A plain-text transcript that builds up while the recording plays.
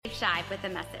Shive with a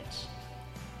message.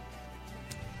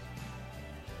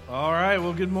 All right,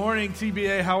 well, good morning,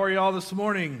 TBA. How are you all this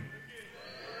morning?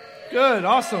 Good,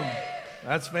 awesome.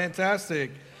 That's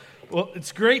fantastic. Well,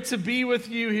 it's great to be with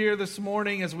you here this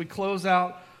morning as we close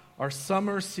out our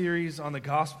summer series on the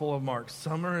Gospel of Mark.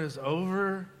 Summer is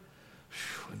over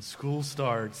and school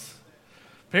starts.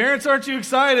 Parents, aren't you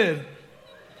excited?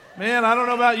 Man, I don't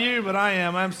know about you, but I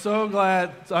am. I'm so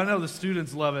glad. I know the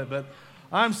students love it, but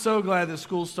I'm so glad that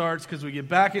school starts because we get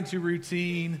back into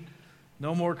routine.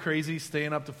 No more crazy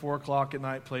staying up to 4 o'clock at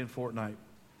night playing Fortnite.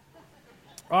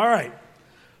 All right.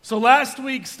 So last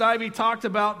week, Stevie talked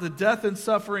about the death and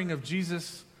suffering of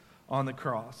Jesus on the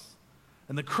cross.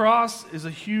 And the cross is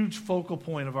a huge focal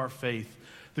point of our faith.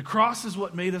 The cross is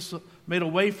what made a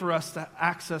way for us to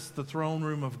access the throne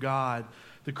room of God.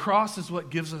 The cross is what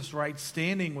gives us right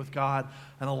standing with God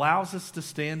and allows us to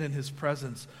stand in His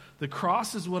presence. The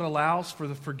cross is what allows for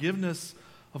the forgiveness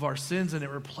of our sins, and it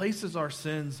replaces our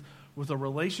sins with a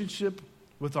relationship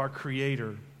with our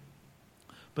Creator.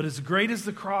 But as great as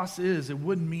the cross is, it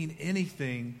wouldn't mean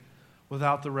anything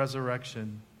without the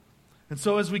resurrection. And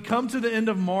so as we come to the end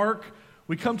of Mark,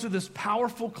 we come to this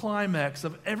powerful climax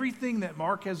of everything that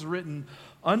Mark has written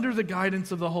under the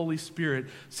guidance of the Holy Spirit.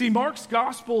 See, Mark's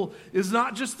gospel is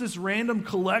not just this random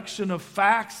collection of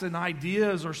facts and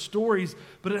ideas or stories,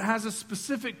 but it has a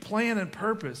specific plan and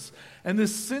purpose. And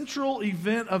this central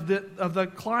event of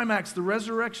the climax, the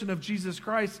resurrection of Jesus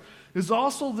Christ, is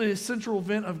also the central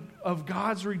event of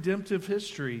God's redemptive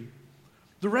history.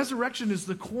 The resurrection is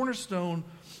the cornerstone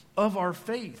of our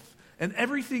faith. And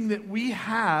everything that we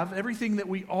have, everything that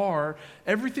we are,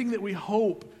 everything that we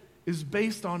hope is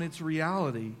based on its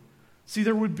reality. See,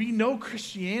 there would be no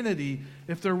Christianity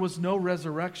if there was no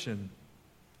resurrection.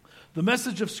 The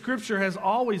message of Scripture has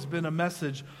always been a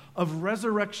message of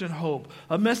resurrection hope,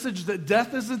 a message that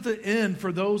death isn't the end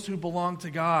for those who belong to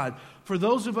God. For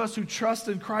those of us who trust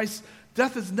in Christ,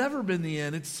 death has never been the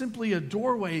end. It's simply a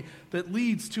doorway that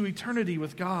leads to eternity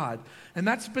with God. And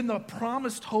that's been the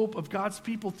promised hope of God's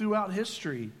people throughout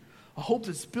history, a hope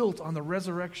that's built on the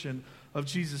resurrection of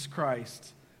Jesus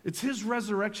Christ. It's His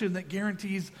resurrection that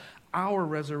guarantees our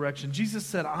resurrection. Jesus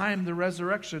said, I am the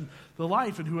resurrection, the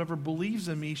life, and whoever believes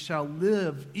in me shall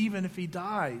live even if he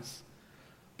dies.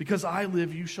 Because I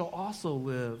live, you shall also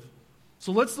live.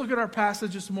 So let's look at our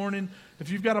passage this morning.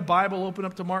 If you've got a Bible, open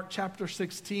up to Mark chapter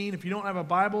 16. If you don't have a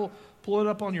Bible, pull it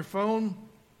up on your phone,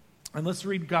 and let's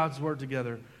read God's word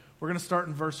together. We're going to start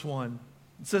in verse 1.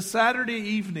 It says, Saturday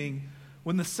evening,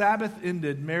 when the Sabbath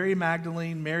ended, Mary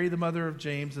Magdalene, Mary the mother of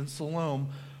James, and Salome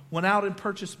went out and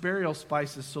purchased burial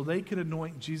spices so they could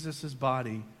anoint Jesus'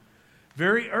 body.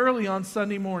 Very early on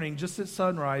Sunday morning, just at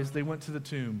sunrise, they went to the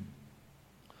tomb.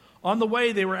 On the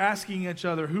way, they were asking each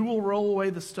other, who will roll away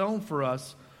the stone for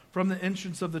us from the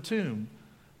entrance of the tomb?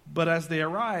 But as they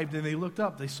arrived and they looked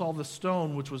up, they saw the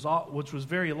stone, which was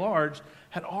very large,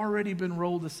 had already been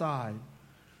rolled aside.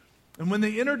 And when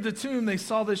they entered the tomb, they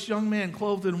saw this young man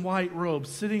clothed in white robes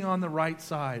sitting on the right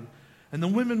side. And the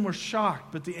women were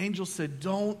shocked, but the angel said,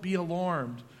 don't be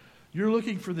alarmed. You're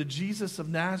looking for the Jesus of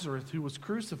Nazareth who was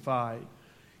crucified.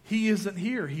 He isn't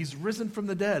here. He's risen from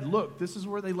the dead. Look, this is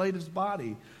where they laid his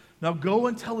body. Now go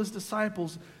and tell his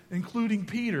disciples, including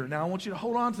Peter. Now I want you to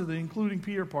hold on to the including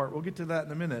Peter part. We'll get to that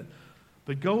in a minute.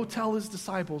 But go tell his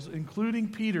disciples, including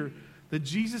Peter, that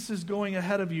Jesus is going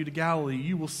ahead of you to Galilee.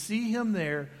 You will see him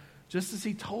there just as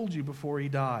he told you before he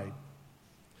died.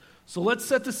 So let's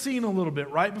set the scene a little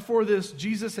bit. Right before this,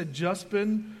 Jesus had just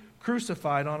been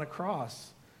crucified on a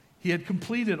cross. He had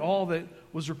completed all that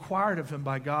was required of him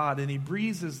by God, and he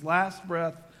breathes his last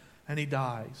breath and he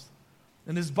dies.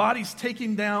 And his body's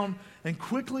taken down and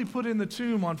quickly put in the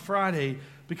tomb on Friday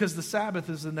because the Sabbath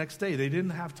is the next day. They didn't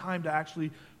have time to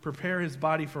actually prepare his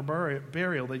body for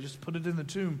burial. They just put it in the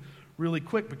tomb really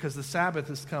quick because the Sabbath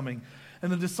is coming.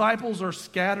 And the disciples are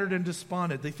scattered and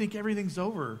despondent. They think everything's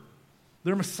over.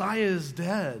 Their Messiah is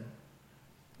dead.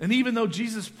 And even though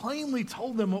Jesus plainly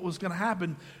told them what was going to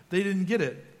happen, they didn't get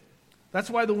it. That's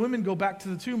why the women go back to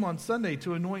the tomb on Sunday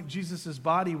to anoint Jesus'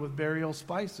 body with burial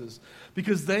spices,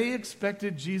 because they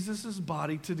expected Jesus'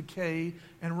 body to decay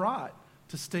and rot,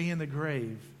 to stay in the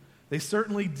grave. They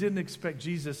certainly didn't expect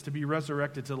Jesus to be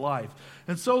resurrected to life.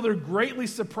 And so they're greatly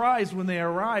surprised when they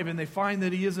arrive and they find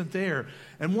that he isn't there.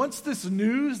 And once this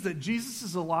news that Jesus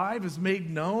is alive is made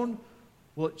known,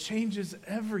 well, it changes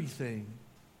everything.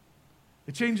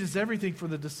 It changes everything for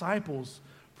the disciples,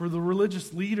 for the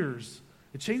religious leaders.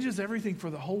 It changes everything for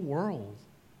the whole world.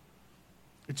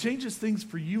 It changes things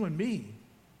for you and me.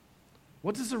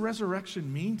 What does the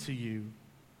resurrection mean to you?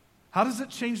 How does it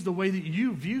change the way that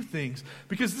you view things?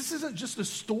 Because this isn't just a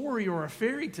story or a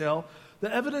fairy tale.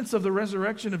 The evidence of the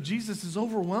resurrection of Jesus is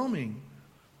overwhelming.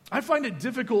 I find it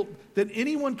difficult that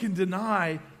anyone can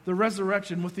deny the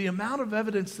resurrection with the amount of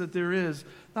evidence that there is,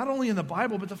 not only in the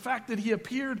Bible, but the fact that he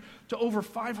appeared to over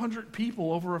 500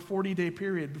 people over a 40-day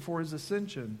period before his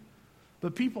ascension.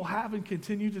 But people have and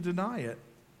continue to deny it.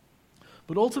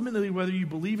 But ultimately, whether you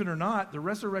believe it or not, the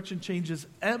resurrection changes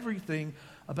everything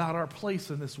about our place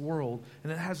in this world,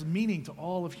 and it has meaning to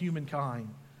all of humankind.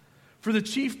 For the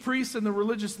chief priests and the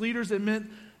religious leaders, it meant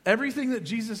everything that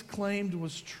Jesus claimed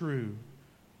was true.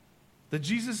 That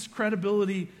Jesus'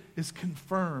 credibility is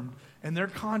confirmed, and their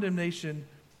condemnation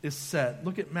is set.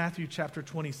 Look at Matthew chapter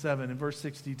 27 and verse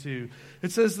 62.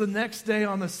 It says, "The next day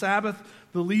on the Sabbath,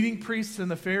 the leading priests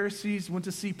and the Pharisees went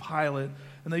to see Pilate,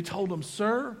 and they told him,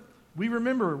 'Sir, we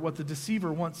remember what the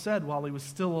deceiver once said while he was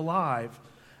still alive.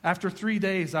 After 3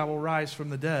 days I will rise from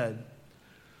the dead.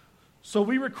 So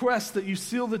we request that you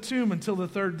seal the tomb until the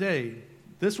third day.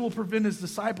 This will prevent his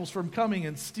disciples from coming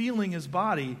and stealing his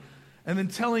body and then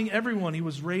telling everyone he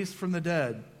was raised from the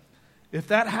dead. If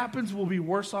that happens, we'll be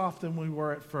worse off than we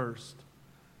were at first.'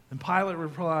 And Pilate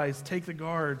replies, 'Take the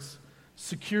guards,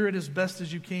 secure it as best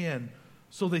as you can.'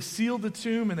 So they sealed the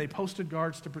tomb and they posted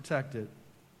guards to protect it."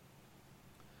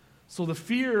 So the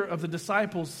fear of the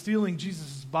disciples stealing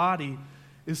Jesus' body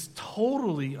is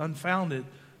totally unfounded,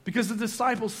 because the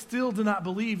disciples still did not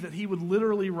believe that he would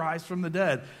literally rise from the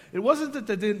dead. It wasn't that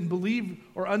they didn't believe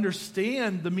or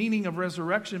understand the meaning of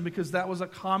resurrection, because that was a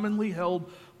commonly held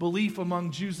belief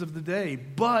among Jews of the day.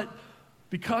 But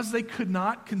because they could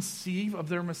not conceive of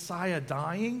their Messiah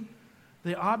dying,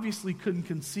 they obviously couldn't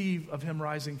conceive of him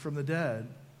rising from the dead.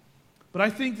 But I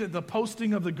think that the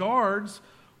posting of the guards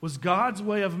was God's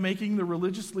way of making the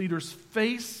religious leaders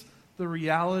face the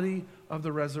reality of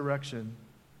the resurrection,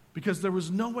 because there was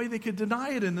no way they could deny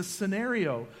it in this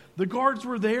scenario. The guards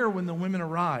were there when the women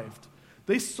arrived.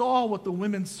 They saw what the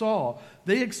women saw.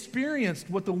 They experienced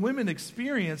what the women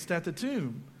experienced at the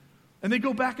tomb. And they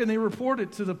go back and they report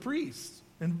it to the priests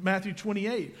in Matthew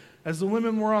 28. As the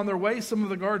women were on their way, some of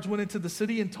the guards went into the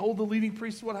city and told the leading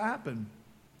priests what happened.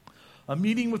 A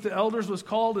meeting with the elders was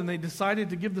called, and they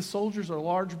decided to give the soldiers a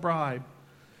large bribe.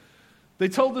 They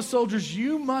told the soldiers,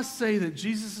 "You must say that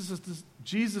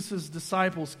Jesus'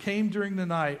 disciples came during the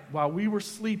night while we were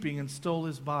sleeping and stole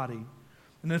his body.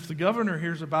 And if the governor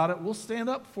hears about it, we'll stand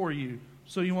up for you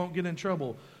so you won't get in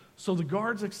trouble." So the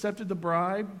guards accepted the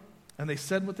bribe, and they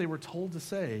said what they were told to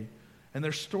say. And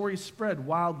their story spread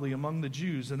wildly among the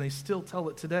Jews, and they still tell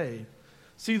it today.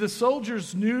 See, the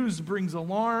soldiers' news brings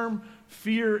alarm,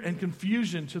 fear, and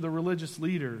confusion to the religious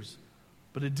leaders,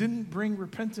 but it didn't bring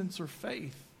repentance or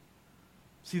faith.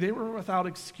 See, they were without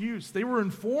excuse. They were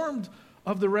informed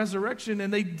of the resurrection,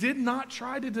 and they did not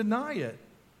try to deny it.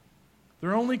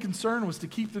 Their only concern was to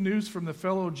keep the news from the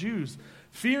fellow Jews,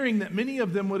 fearing that many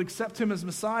of them would accept him as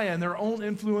Messiah, and their own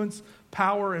influence,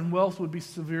 power, and wealth would be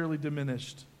severely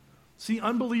diminished. See,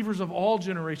 unbelievers of all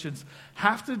generations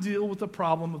have to deal with the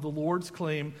problem of the Lord's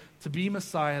claim to be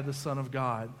Messiah, the Son of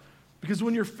God. Because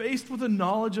when you're faced with the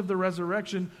knowledge of the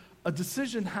resurrection, a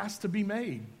decision has to be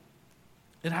made.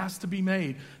 It has to be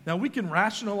made. Now, we can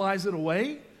rationalize it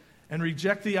away and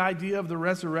reject the idea of the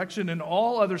resurrection and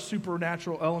all other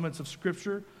supernatural elements of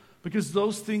Scripture, because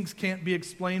those things can't be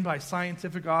explained by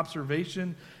scientific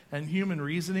observation and human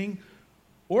reasoning.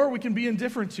 Or we can be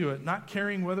indifferent to it, not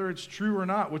caring whether it's true or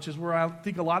not, which is where I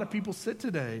think a lot of people sit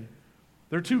today.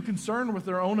 They're too concerned with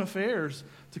their own affairs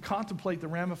to contemplate the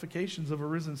ramifications of a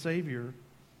risen Savior.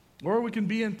 Or we can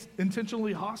be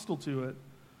intentionally hostile to it.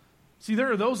 See,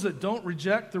 there are those that don't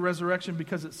reject the resurrection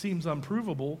because it seems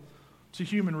unprovable to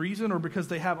human reason, or because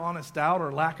they have honest doubt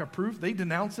or lack of proof. They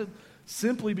denounce it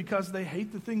simply because they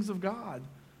hate the things of God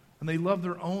and they love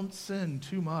their own sin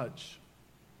too much.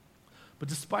 But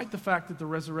despite the fact that the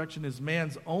resurrection is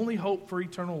man's only hope for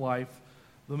eternal life,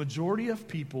 the majority of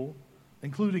people,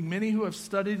 including many who have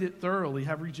studied it thoroughly,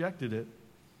 have rejected it.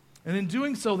 And in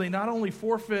doing so, they not only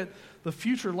forfeit the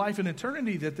future life and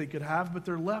eternity that they could have, but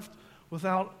they're left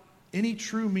without any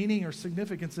true meaning or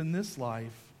significance in this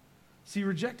life. See,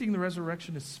 rejecting the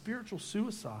resurrection is spiritual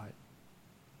suicide.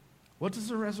 What does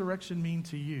the resurrection mean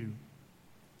to you?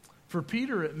 For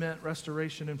Peter, it meant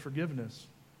restoration and forgiveness.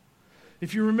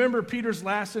 If you remember, Peter's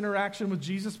last interaction with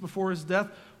Jesus before his death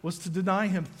was to deny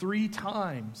him 3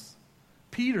 times.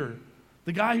 Peter,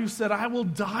 the guy who said, "I will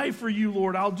die for you,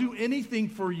 Lord. I'll do anything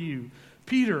for you."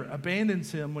 Peter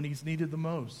abandons him when he's needed the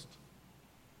most.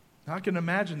 Now, I can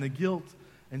imagine the guilt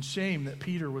and shame that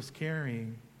Peter was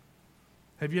carrying.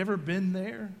 Have you ever been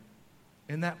there,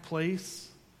 in that place?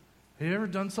 Have you ever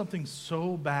done something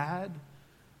so bad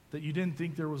that you didn't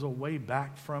think there was a way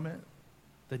back from it,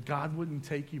 that God wouldn't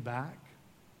take you back?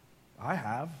 I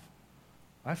have.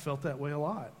 I felt that way a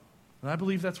lot. And I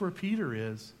believe that's where Peter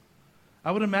is. I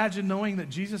would imagine knowing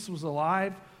that Jesus was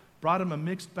alive brought him a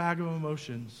mixed bag of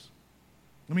emotions.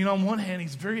 I mean, on one hand,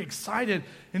 he's very excited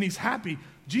and he's happy.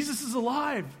 Jesus is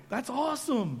alive. That's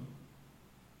awesome.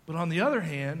 But on the other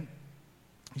hand,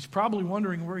 he's probably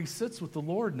wondering where he sits with the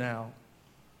Lord now.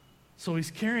 So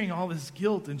he's carrying all this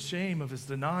guilt and shame of his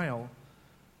denial,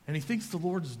 and he thinks the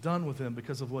Lord's done with him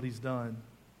because of what he's done.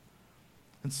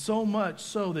 And so much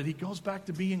so that he goes back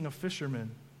to being a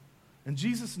fisherman. And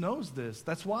Jesus knows this.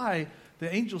 That's why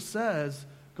the angel says,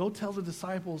 go tell the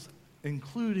disciples,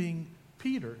 including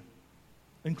Peter,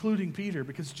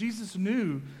 because Jesus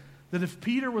knew that if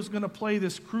Peter was going to play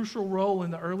this crucial role in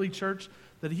the early church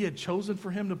that he had chosen for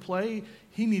him to play,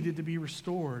 he needed to be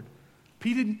restored.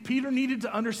 Peter needed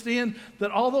to understand that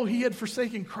although he had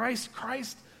forsaken Christ,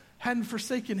 Christ hadn't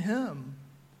forsaken him.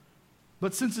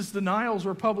 But since his denials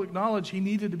were public knowledge, he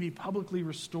needed to be publicly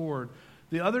restored.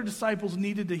 The other disciples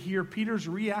needed to hear Peter's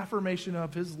reaffirmation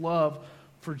of his love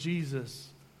for Jesus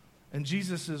and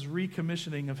Jesus'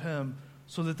 recommissioning of him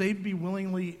so that they'd be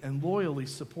willingly and loyally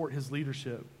support his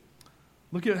leadership.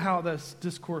 Look at how this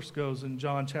discourse goes in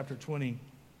John chapter 20.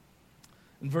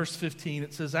 In verse 15,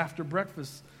 it says, after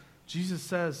breakfast, Jesus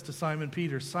says to Simon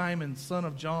Peter, Simon, son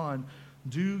of John,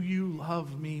 do you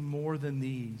love me more than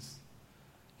these?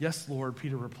 Yes, Lord,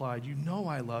 Peter replied, you know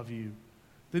I love you.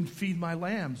 Then feed my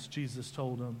lambs, Jesus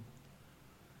told him.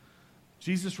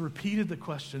 Jesus repeated the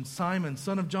question, Simon,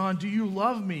 son of John, do you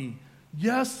love me?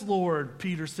 Yes, Lord,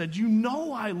 Peter said, you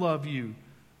know I love you.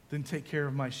 Then take care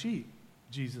of my sheep,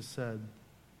 Jesus said.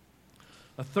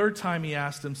 A third time he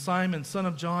asked him, Simon, son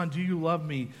of John, do you love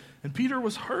me? And Peter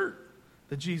was hurt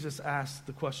that Jesus asked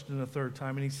the question a third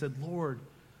time. And he said, Lord,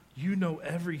 you know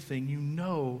everything. You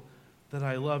know that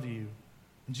I love you.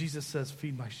 And Jesus says,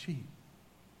 feed my sheep.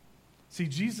 See,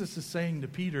 Jesus is saying to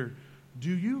Peter, do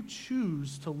you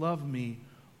choose to love me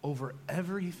over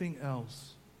everything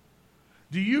else?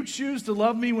 Do you choose to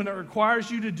love me when it requires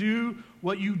you to do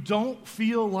what you don't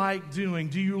feel like doing?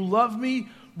 Do you love me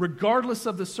regardless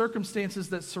of the circumstances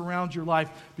that surround your life?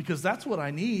 Because that's what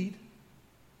I need.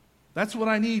 That's what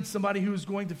I need, somebody who's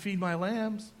going to feed my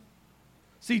lambs.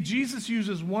 See, Jesus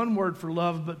uses one word for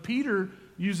love, but Peter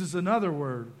uses another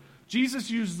word.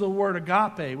 Jesus uses the word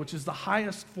agape, which is the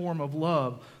highest form of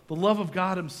love, the love of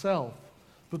God himself.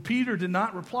 But Peter did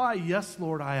not reply, yes,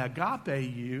 Lord, I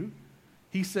agape you.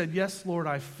 He said, yes, Lord,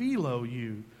 I philo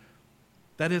you.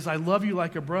 That is, I love you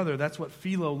like a brother. That's what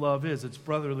philo love is. It's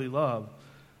brotherly love.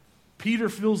 Peter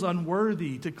feels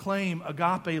unworthy to claim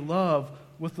agape love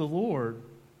with the Lord.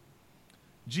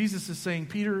 Jesus is saying,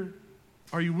 Peter,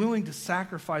 are you willing to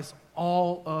sacrifice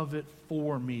all of it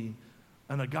for me?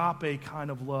 An agape kind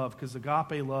of love, because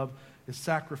agape love is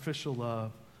sacrificial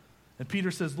love. And Peter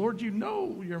says, Lord, you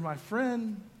know you're my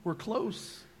friend. We're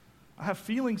close. I have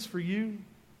feelings for you.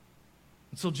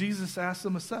 And so Jesus asks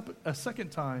him a second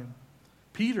time,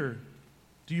 Peter,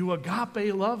 do you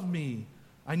agape love me?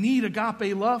 I need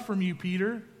agape love from you,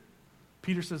 Peter.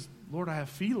 Peter says, Lord, I have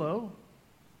philo.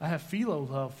 I have philo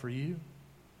love for you.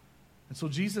 And so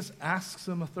Jesus asks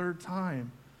him a third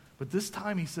time. But this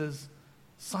time he says,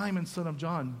 Simon, son of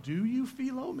John, do you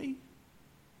philo me?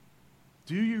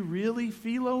 Do you really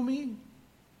philo me?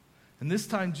 And this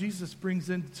time Jesus brings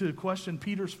into question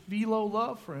Peter's philo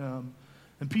love for him.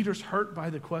 And Peter's hurt by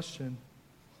the question.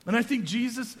 And I think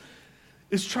Jesus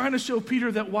is trying to show Peter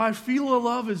that while philo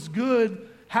love is good,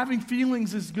 having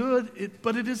feelings is good,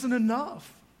 but it isn't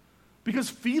enough. Because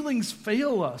feelings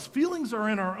fail us. Feelings are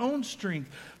in our own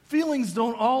strength. Feelings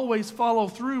don't always follow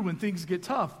through when things get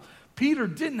tough. Peter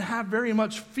didn't have very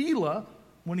much phila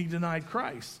when he denied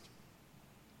Christ.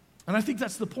 And I think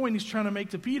that's the point he's trying to make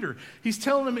to Peter. He's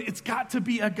telling him it's got to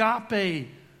be agape,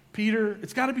 Peter.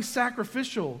 It's got to be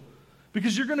sacrificial.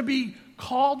 Because you're going to be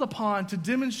called upon to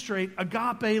demonstrate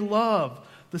agape love,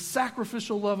 the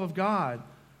sacrificial love of God.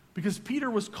 Because Peter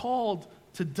was called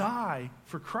to die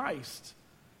for Christ,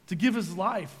 to give his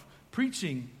life,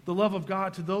 preaching the love of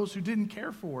God to those who didn't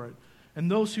care for it and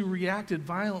those who reacted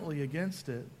violently against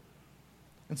it.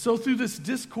 And so through this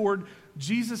discord,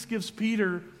 Jesus gives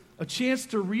Peter a chance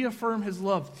to reaffirm his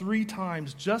love 3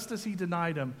 times, just as he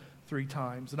denied him 3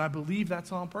 times. And I believe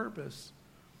that's on purpose.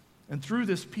 And through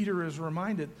this, Peter is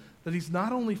reminded that he's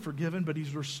not only forgiven, but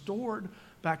he's restored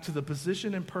back to the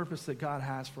position and purpose that God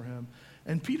has for him.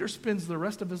 And Peter spends the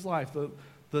rest of his life,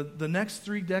 the next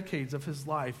 3 decades of his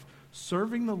life,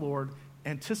 serving the Lord,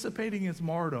 anticipating his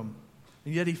martyrdom.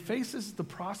 And yet he faces the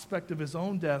prospect of his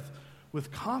own death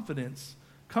with confidence,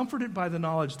 comforted by the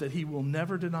knowledge that he will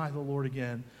never deny the Lord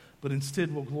again, but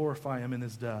instead will glorify him in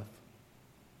his death.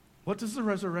 What does the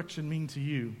resurrection mean to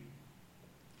you?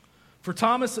 For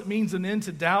Thomas, it means an end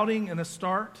to doubting and a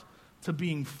start to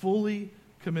being fully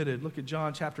committed. Look at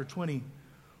John chapter 20.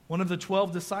 One of the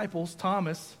 12 disciples,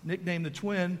 Thomas, nicknamed the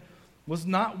twin, was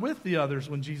not with the others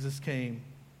when Jesus came.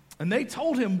 And they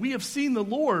told him, "We have seen the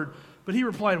Lord." But he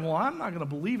replied, "Well, I'm not going to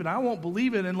believe it. I won't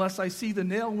believe it unless I see the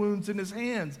nail wounds in his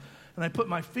hands, and I put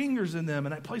my fingers in them,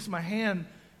 and I place my hand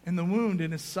in the wound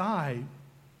in his side."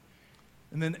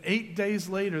 And then 8 days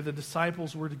later, the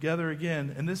disciples were together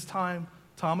again, and this time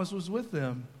Thomas was with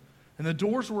them, and the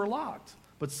doors were locked.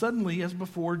 But suddenly, as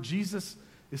before, Jesus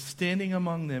is standing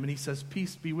among them, and he says,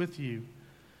 "Peace be with you."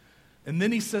 And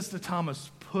then he says to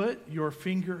Thomas, "Put your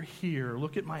finger here.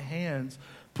 Look at my hands.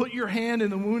 Put your hand in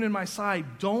the wound in my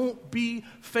side. Don't be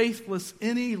faithless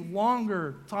any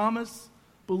longer, Thomas.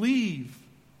 Believe."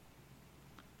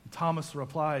 And Thomas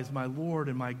replies, "My Lord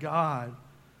and my God."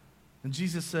 And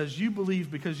Jesus says, "You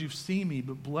believe because you've seen me,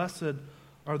 but blessed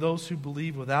are those who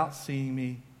believe without seeing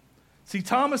me." See,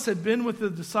 Thomas had been with the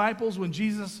disciples when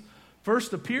Jesus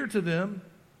first appeared to them.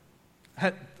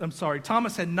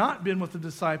 Thomas had not been with the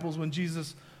disciples when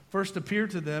Jesus first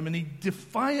appeared to them, and he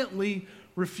defiantly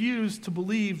refused to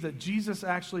believe that Jesus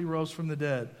actually rose from the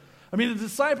dead. I mean, the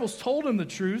disciples told him the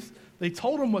truth. They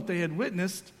told him what they had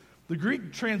witnessed. The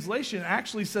Greek translation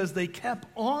actually says they kept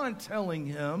on telling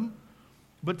him,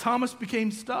 but Thomas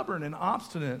became stubborn and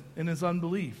obstinate in his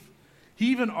unbelief. He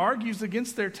even argues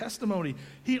against their testimony.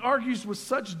 He argues with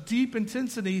such deep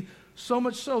intensity, so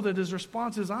much so that his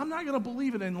response is, "I'm not going to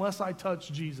believe it unless I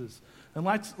touch Jesus.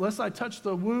 Unless I touch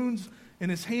the wounds in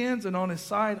his hands and on his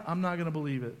side, I'm not going to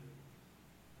believe it."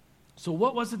 So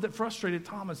what was it that frustrated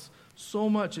Thomas so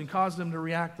much and caused him to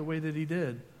react the way that he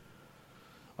did?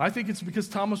 I think it's because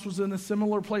Thomas was in a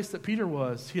similar place that Peter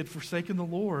was. He had forsaken the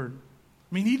Lord.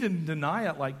 I mean, he didn't deny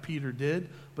it like Peter did,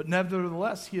 but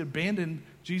nevertheless, he abandoned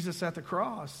Jesus at the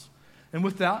cross. And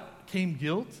with that came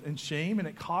guilt and shame, and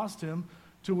it caused him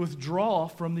to withdraw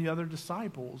from the other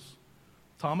disciples.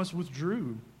 Thomas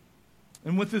withdrew.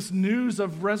 And with this news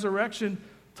of resurrection,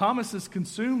 Thomas is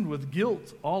consumed with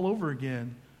guilt all over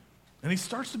again. And he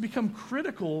starts to become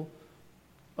critical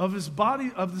of this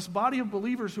body of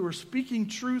believers who are speaking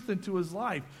truth into his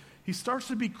life. He starts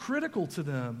to be critical to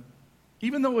them,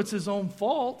 even though it's his own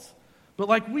fault. But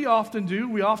like we often do,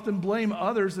 we often blame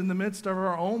others in the midst of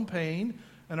our own pain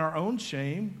and our own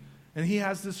shame. And he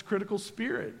has this critical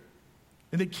spirit.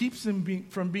 And it keeps him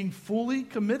from being fully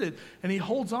committed. And he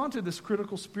holds on to this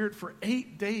critical spirit for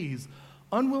 8 days,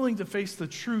 unwilling to face the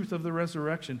truth of the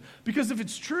resurrection. Because if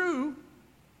it's true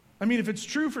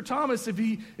for Thomas,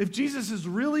 if Jesus is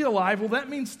really alive, well, that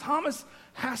means Thomas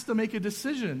has to make a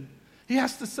decision. He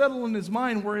has to settle in his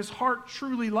mind where his heart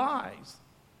truly lies.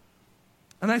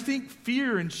 And I think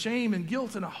fear and shame and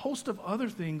guilt and a host of other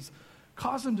things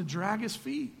cause him to drag his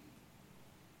feet.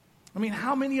 I mean,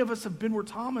 how many of us have been where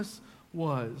Thomas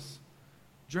was,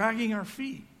 dragging our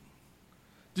feet,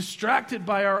 distracted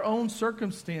by our own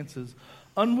circumstances,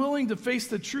 unwilling to face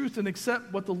the truth and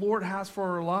accept what the Lord has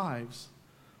for our lives?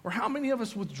 Or how many of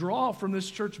us withdraw from this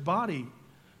church body,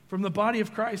 from the body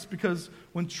of Christ, because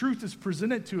when truth is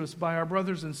presented to us by our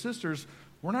brothers and sisters,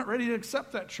 we're not ready to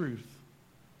accept that truth.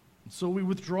 And so we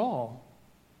withdraw.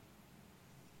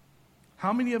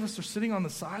 How many of us are sitting on the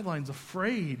sidelines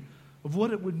afraid of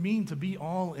what it would mean to be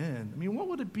all in? I mean, what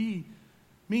would it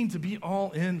mean to be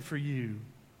all in for you?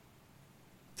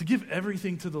 To give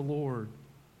everything to the Lord.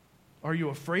 Are you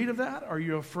afraid of that? Are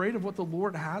you afraid of what the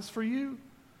Lord has for you?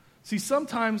 See,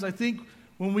 sometimes I think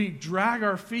when we drag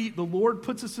our feet, the Lord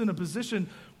puts us in a position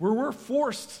where we're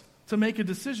forced to make a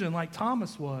decision like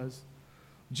Thomas was.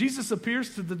 Jesus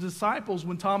appears to the disciples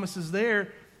when Thomas is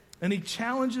there, and he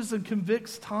challenges and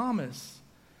convicts Thomas.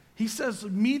 He says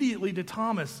immediately to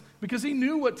Thomas, because he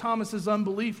knew what Thomas's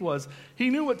unbelief was.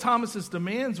 He knew what Thomas's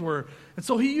demands were. And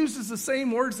so he uses the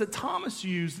same words that Thomas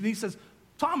used. And he says,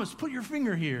 "Thomas, put your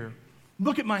finger here.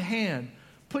 Look at my hand.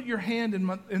 Put your hand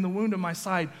in the wound of my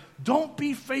side. Don't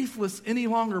be faithless any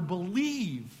longer.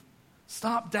 Believe.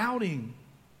 Stop doubting."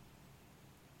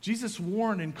 Jesus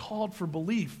warned and called for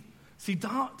belief. See,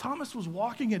 Thomas was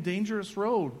walking a dangerous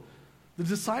road. The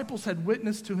disciples had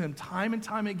witnessed to him time and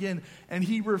time again, and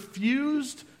he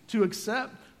refused to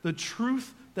accept the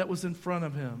truth that was in front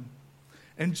of him.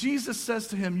 And Jesus says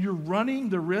to him, "You're running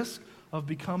the risk of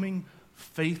becoming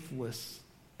faithless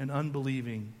and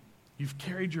unbelieving. You've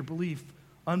carried your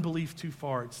unbelief too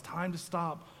far. It's time to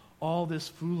stop all this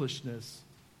foolishness."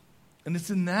 And it's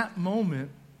in that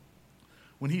moment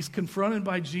when he's confronted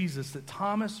by Jesus that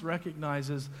Thomas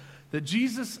recognizes that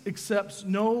Jesus accepts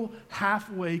no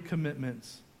halfway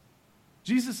commitments.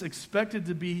 Jesus expected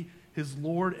to be his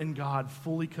Lord and God,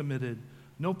 fully committed.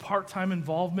 No part-time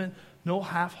involvement, no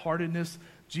half-heartedness.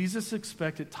 Jesus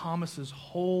expected Thomas's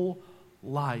whole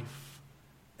life,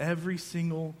 every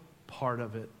single part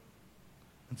of it.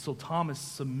 And so Thomas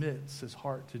submits his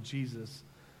heart to Jesus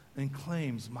and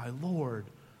claims, "My Lord,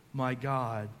 my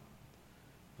God."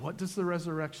 What does the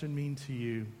resurrection mean to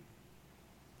you?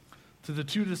 To the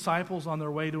two disciples on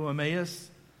their way to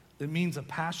Emmaus, it means a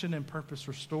passion and purpose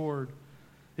restored.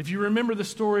 If you remember the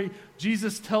story,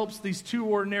 Jesus helps these two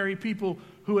ordinary people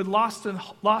who had lost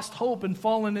hope and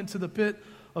fallen into the pit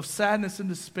of sadness and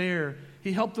despair.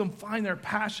 He helped them find their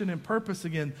passion and purpose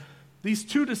again. These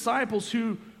two disciples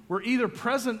who were either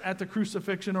present at the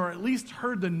crucifixion or at least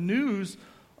heard the news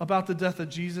about the death of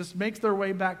Jesus make their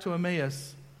way back to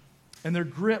Emmaus. And they're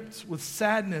gripped with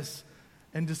sadness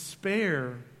and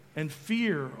despair and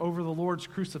fear over the Lord's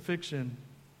crucifixion.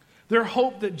 Their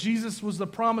hope that Jesus was the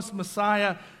promised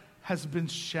Messiah has been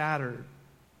shattered,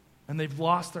 and they've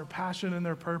lost their passion and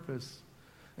their purpose.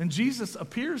 And Jesus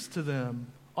appears to them,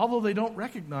 although they don't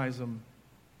recognize him.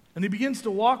 And he begins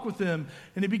to walk with them,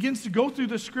 and he begins to go through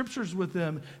the scriptures with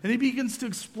them, and he begins to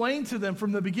explain to them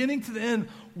from the beginning to the end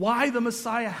why the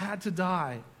Messiah had to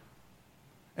die.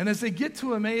 And as they get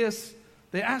to Emmaus,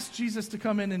 they ask Jesus to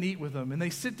come in and eat with them. And they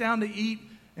sit down to eat,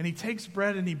 and he takes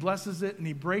bread and he blesses it and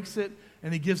he breaks it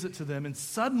and he gives it to them. And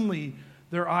suddenly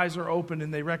their eyes are open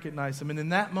and they recognize him. And in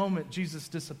that moment, Jesus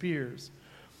disappears.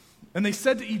 And they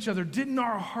said to each other, "Didn't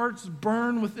our hearts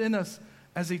burn within us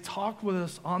as he talked with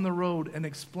us on the road and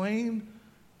explained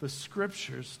the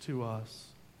scriptures to us?"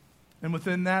 And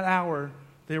within that hour,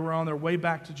 they were on their way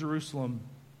back to Jerusalem.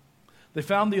 They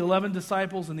found the 11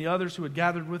 disciples and the others who had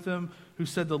gathered with them, who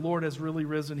said, "The Lord has really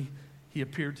risen." He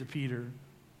appeared to Peter.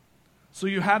 So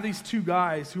you have these two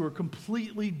guys who are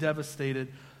completely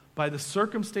devastated by the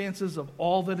circumstances of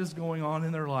all that is going on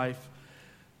in their life,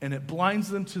 and it blinds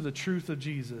them to the truth of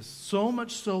Jesus, so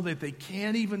much so that they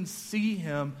can't even see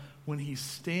him when he's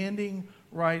standing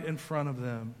right in front of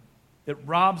them. It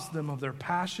robs them of their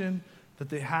passion that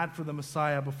they had for the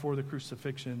Messiah before the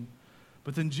crucifixion.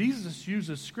 But then Jesus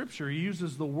uses Scripture. He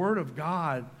uses the Word of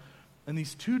God. And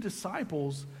these two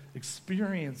disciples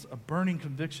experience a burning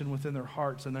conviction within their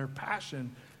hearts, and their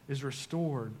passion is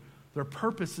restored. Their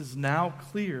purpose is now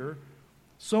clear,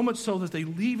 so much so that they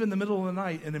leave in the middle of the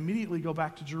night and immediately go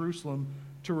back to Jerusalem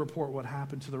to report what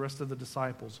happened to the rest of the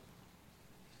disciples.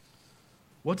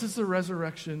 What does the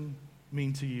resurrection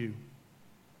mean to you?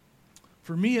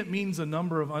 For me, it means a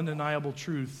number of undeniable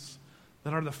truths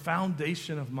that are the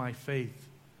foundation of my faith.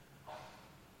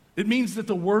 It means that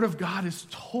the Word of God is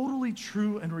totally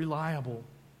true and reliable.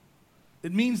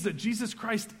 It means that Jesus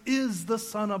Christ is the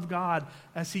Son of God,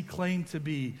 as he claimed to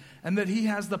be, and that he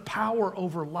has the power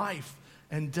over life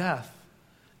and death.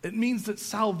 It means that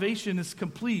salvation is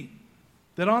complete,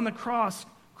 that on the cross,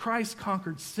 Christ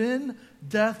conquered sin,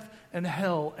 death, and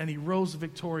hell, and he rose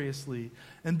victoriously.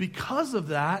 And because of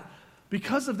that,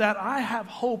 I have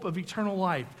hope of eternal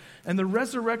life. And the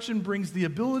resurrection brings the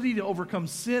ability to overcome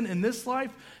sin in this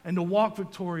life and to walk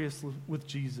victoriously with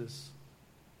Jesus.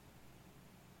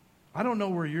 I don't know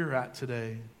where you're at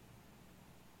today.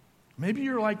 Maybe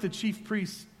you're like the chief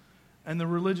priests and the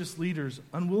religious leaders,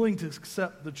 unwilling to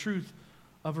accept the truth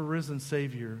of a risen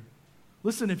Savior.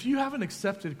 Listen, if you haven't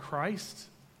accepted Christ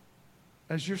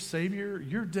as your Savior,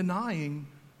 you're denying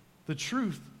the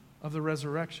truth of the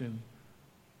resurrection.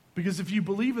 Because if you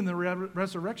believe in the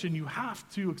resurrection, you have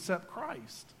to accept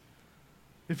Christ.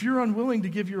 If you're unwilling to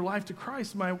give your life to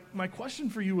Christ, my question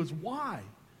for you is why?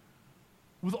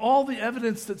 With all the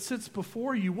evidence that sits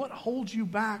before you, what holds you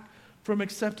back from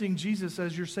accepting Jesus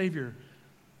as your Savior?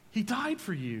 He died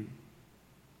for you.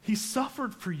 He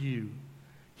suffered for you.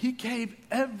 He gave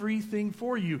everything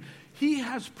for you. He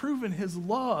has proven his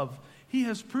love. He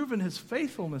has proven his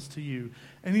faithfulness to you.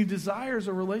 And he desires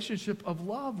a relationship of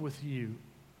love with you.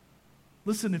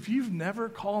 Listen, if you've never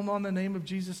called on the name of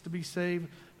Jesus to be saved,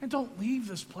 and don't leave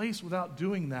this place without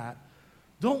doing that.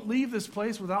 Don't leave this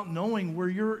place without knowing where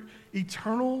your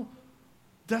eternal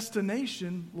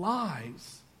destination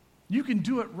lies. You can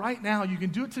do it right now. You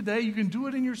can do it today. You can do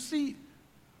it in your seat.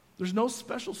 There's no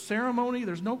special ceremony.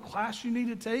 There's no class you need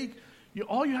to take.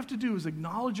 All you have to do is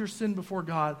acknowledge your sin before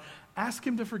God, ask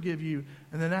him to forgive you,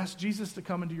 and then ask Jesus to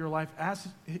come into your life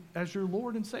as your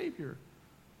Lord and Savior.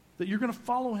 That you're going to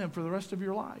follow him for the rest of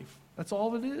your life. That's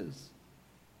all it is.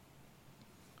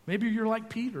 Maybe you're like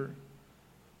Peter,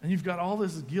 and you've got all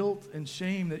this guilt and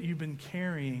shame that you've been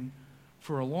carrying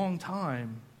for a long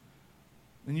time.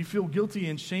 and you feel guilty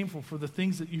and shameful for the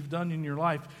things that you've done in your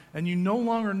life, and you no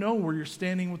longer know where your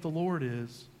standing with the Lord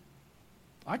is,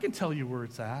 I can tell you where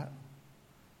it's at.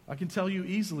 I can tell you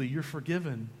easily, you're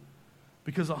forgiven.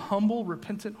 Because a humble,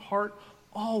 repentant heart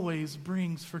always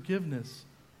brings forgiveness.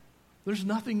 There's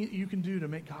nothing that you can do to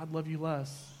make God love you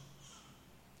less.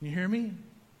 You hear me?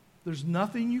 There's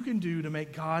nothing you can do to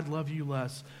make God love you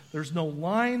less. There's no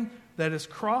line that is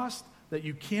crossed that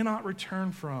you cannot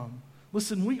return from.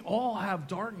 Listen, we all have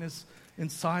darkness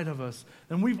inside of us.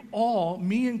 And we've all,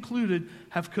 me included,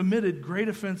 have committed great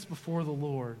offense before the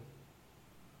Lord.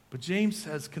 But James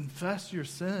says, confess your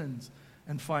sins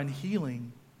and find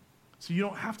healing. So you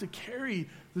don't have to carry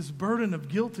this burden of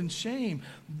guilt and shame.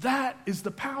 That is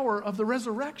the power of the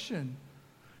resurrection.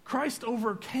 Christ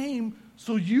overcame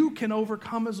so you can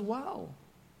overcome as well.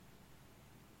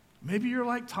 Maybe you're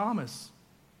like Thomas.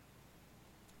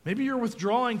 Maybe you're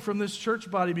withdrawing from this church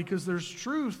body because there's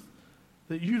truth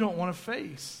that you don't want to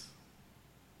face.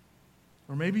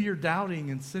 Or maybe you're doubting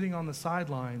and sitting on the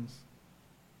sidelines.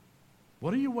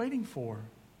 What are you waiting for?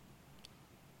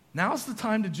 Now's the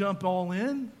time to jump all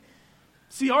in.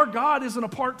 See, our God isn't a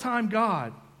part-time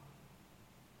God.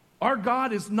 Our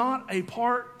God is not a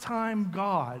part-time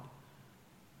God.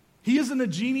 He isn't a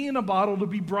genie in a bottle to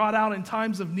be brought out in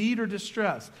times of need or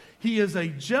distress. He is a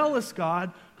jealous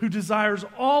God who desires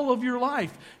all of your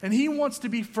life. And He wants to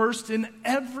be first in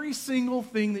every single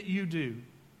thing that you do.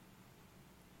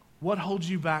 What holds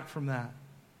you back from that?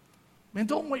 Man,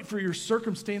 don't wait for your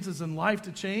circumstances in life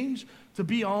to change to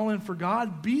be all in for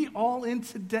God. Be all in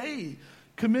today.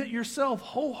 Commit yourself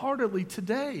wholeheartedly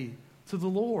today to the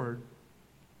Lord.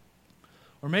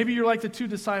 Or maybe you're like the two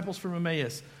disciples from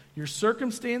Emmaus. Your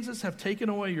circumstances have taken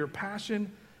away your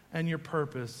passion and your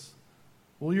purpose.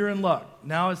 Well, you're in luck.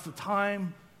 Now is the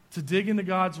time to dig into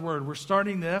God's Word. We're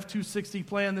starting the F260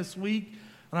 plan this week,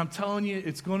 and I'm telling you,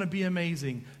 it's going to be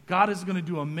amazing. God is going to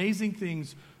do amazing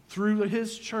things through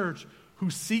His church who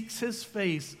seeks His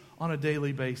face on a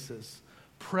daily basis.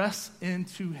 Press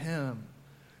into Him.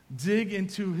 Dig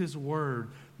into His Word.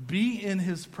 Be in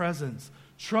His presence.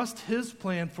 Trust His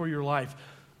plan for your life.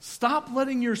 Stop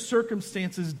letting your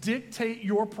circumstances dictate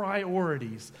your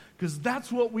priorities, because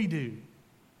that's what we do.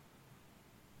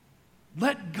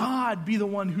 Let God be the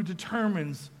one who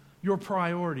determines your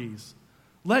priorities.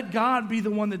 Let God be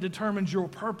the one that determines your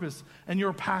purpose and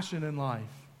your passion in life.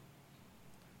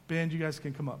 Band, you guys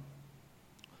can come up.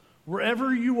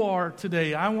 Wherever you are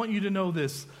today, I want you to know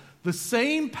this. The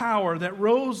same power that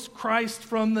rose Christ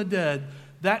from the dead,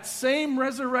 that same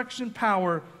resurrection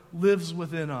power lives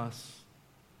within us.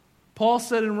 Paul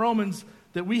said in Romans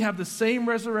that we have the same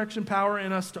resurrection power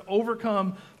in us to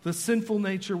overcome the sinful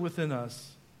nature within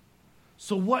us.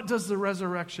 So what does the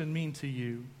resurrection mean to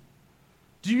you?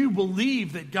 Do you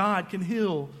believe that God can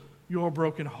heal your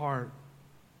broken heart?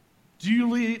 Do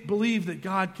you believe that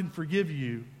God can forgive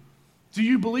you? Do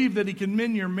you believe that He can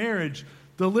mend your marriage,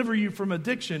 deliver you from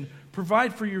addiction,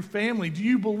 provide for your family? Do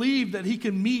you believe that He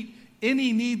can meet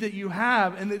any need that you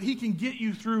have and that He can get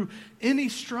you through any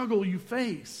struggle you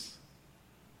face?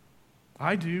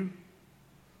 I do.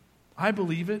 I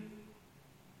believe it.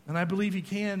 And I believe He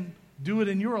can do it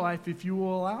in your life if you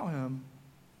will allow Him.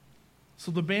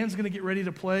 So the band's going to get ready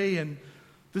to play, and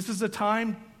this is a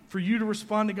time for you to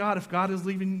respond to God if God is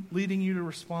leading you to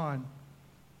respond.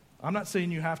 I'm not saying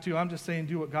you have to. I'm just saying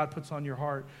do what God puts on your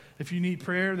heart. If you need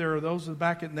prayer, there are those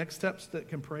back at Next Steps that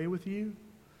can pray with you.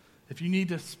 If you need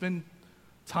to spend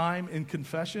time in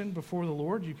confession before the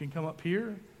Lord, you can come up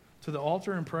here to the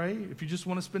altar and pray. If you just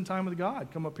want to spend time with God,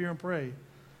 come up here and pray.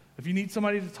 If you need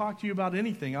somebody to talk to you about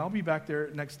anything, I'll be back there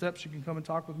at Next Steps. You can come and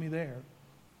talk with me there.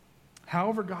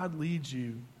 However God leads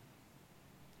you,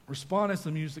 respond as the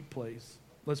music plays.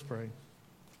 Let's pray.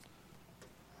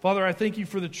 Father, I thank You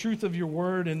for the truth of Your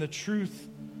word and the truth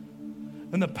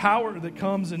and the power that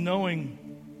comes in knowing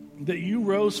that You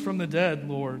rose from the dead,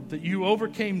 Lord, that You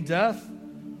overcame death,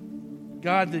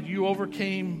 God, that You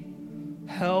overcame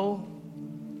hell,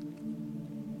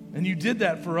 and You did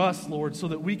that for us, Lord, so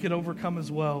that we could overcome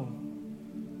as well.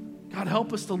 God,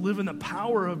 help us to live in the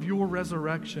power of Your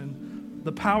resurrection,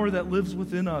 the power that lives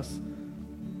within us.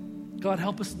 God,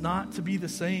 help us not to be the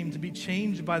same, to be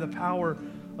changed by the power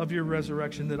of Your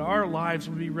resurrection, that our lives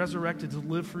would be resurrected to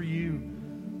live for You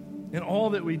in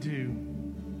all that we do.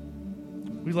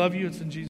 We love You. It's in Jesus' name.